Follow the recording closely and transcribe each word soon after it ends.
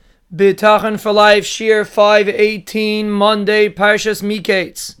Bitachon for Life, Shir 518, Monday, Parshas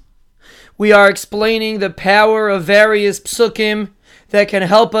Miketz. We are explaining the power of various psukim that can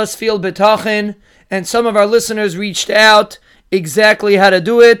help us feel bitachon, and some of our listeners reached out exactly how to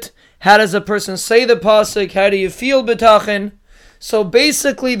do it. How does a person say the pasuk? How do you feel bitachon? So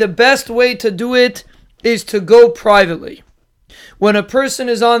basically, the best way to do it is to go privately. When a person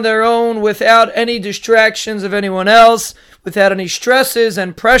is on their own without any distractions of anyone else, without any stresses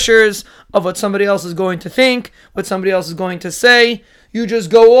and pressures of what somebody else is going to think, what somebody else is going to say, you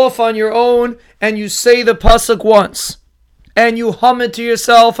just go off on your own and you say the pasuk once. And you hum it to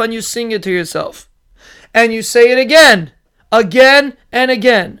yourself and you sing it to yourself. And you say it again and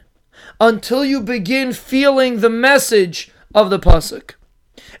again, until you begin feeling the message of the pasuk.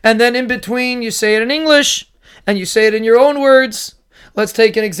 And then in between you say it in English, and you say it in your own words. Let's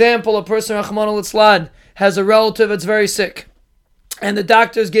take an example. A person, Rachmana litzlan, has a relative that's very sick, and the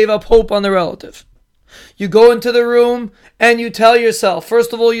doctors gave up hope on the relative. You go into the room and you tell yourself,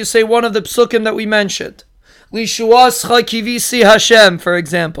 first of all, you say one of the psukim that we mentioned. Lishuascha kivisi Hashem, for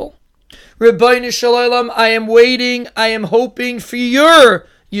example. Rebbeinu Shalom, I am waiting, I am hoping for your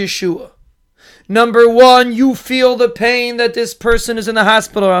Yeshua. Number one, you feel the pain that this person is in the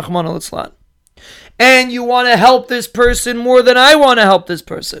hospital, Rachmana litzlan. And you want to help this person more than I want to help this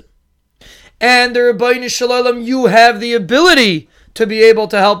person. And the Rebbeinu Shalom, you have the ability to be able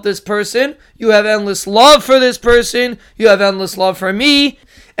to help this person. You have endless love for this person. You have endless love for me.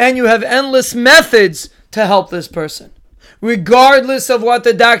 And you have endless methods to help this person. Regardless of what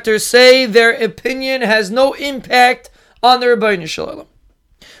the doctors say, their opinion has no impact on the Rebbeinu Shalom.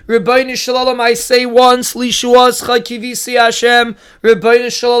 Rebbeinu Shalom, I say once, Lishuascha kivisi Hashem,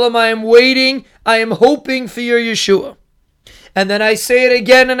 Rebbeinu Shalom, I am waiting, I am hoping for your Yeshua. And then I say it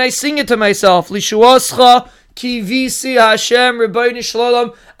again and I sing it to myself, Lishuascha kivisi Hashem, Rebbeinu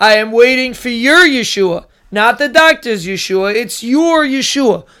Shalom, I am waiting for your Yeshua. Not the doctor's Yeshua, it's your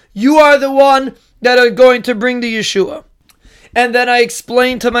Yeshua. You are the one that are going to bring the Yeshua. And then I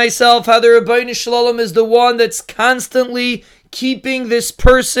explain to myself how the Rebbeinu Shalom is the one that's constantly keeping this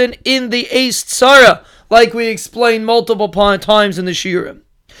person in the Eis Tzara, like we explained multiple times in the Shiurim.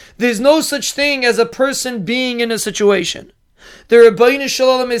 There's no such thing as a person being in a situation. The Rebbeinu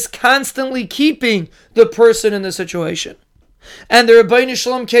Shalom is constantly keeping the person in the situation. And the Rebbeinu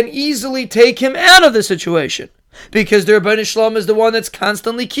Shalom can easily take him out of the situation, because the Rebbeinu Shalom is the one that's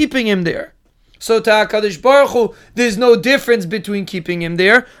constantly keeping him there. So to HaKadosh Baruch Hu, there's no difference between keeping him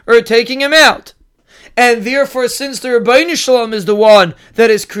there or taking him out. And therefore, since the Rebbeinu Shalom is the one that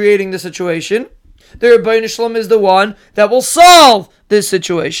is creating the situation, the Rebbeinu Shalom is the one that will solve this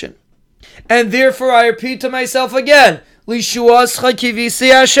situation. And therefore, I repeat to myself again, Lishuascha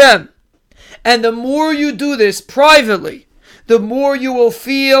kivisi Hashem. And the more you do this privately, the more you will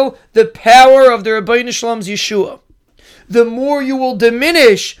feel the power of the Rebbeinu Shalom's Yeshua. The more you will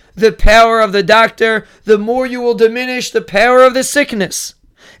diminish the power of the doctor, the more you will diminish the power of the sickness.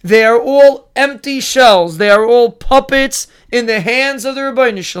 They are all empty shells. They are all puppets in the hands of the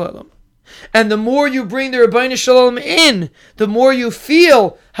Rebbeinu Shalom. And the more you bring the Rebbeinu Shalom in, the more you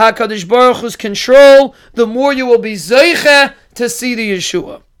feel HaKadosh Baruch Hu's control, the more you will be zeicha to see the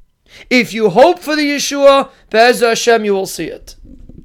Yeshua. If you hope for the Yeshua, Be'ez Hashem, you will see it.